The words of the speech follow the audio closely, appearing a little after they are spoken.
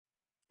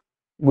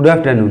Good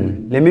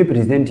afternoon. Let me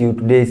present you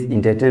today's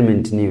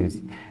entertainment news.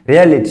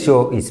 Reality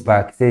show is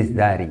back, says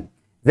Zari.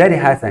 Zari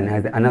Hassan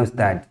has announced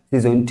that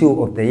season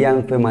 2 of the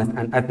young, famous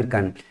and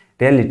African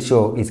reality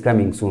show is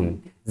coming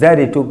soon.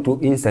 Zari took to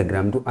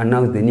Instagram to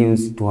announce the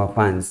news to her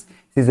fans.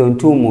 Season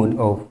 2 mode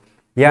of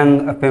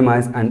Young,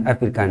 Famous and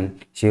African,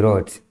 she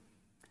wrote.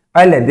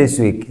 Earlier this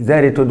week,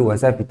 Zari told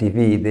Wasafi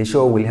TV the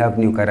show will have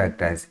new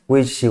characters,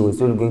 which she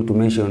was not going to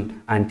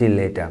mention until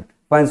later.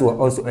 Fans were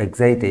also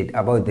excited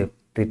about the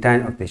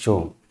return of the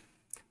show.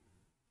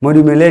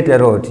 Modime later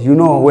wrote, "You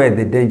know where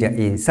the danger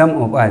is. Some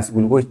of us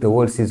will watch the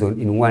whole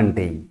season in one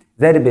day."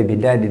 Zari baby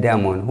daddy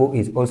Diamond, who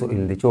is also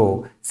in the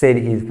show, said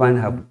his fans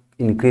have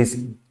increased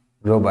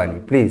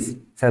globally. Please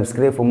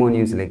subscribe for more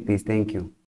news like this. Thank you.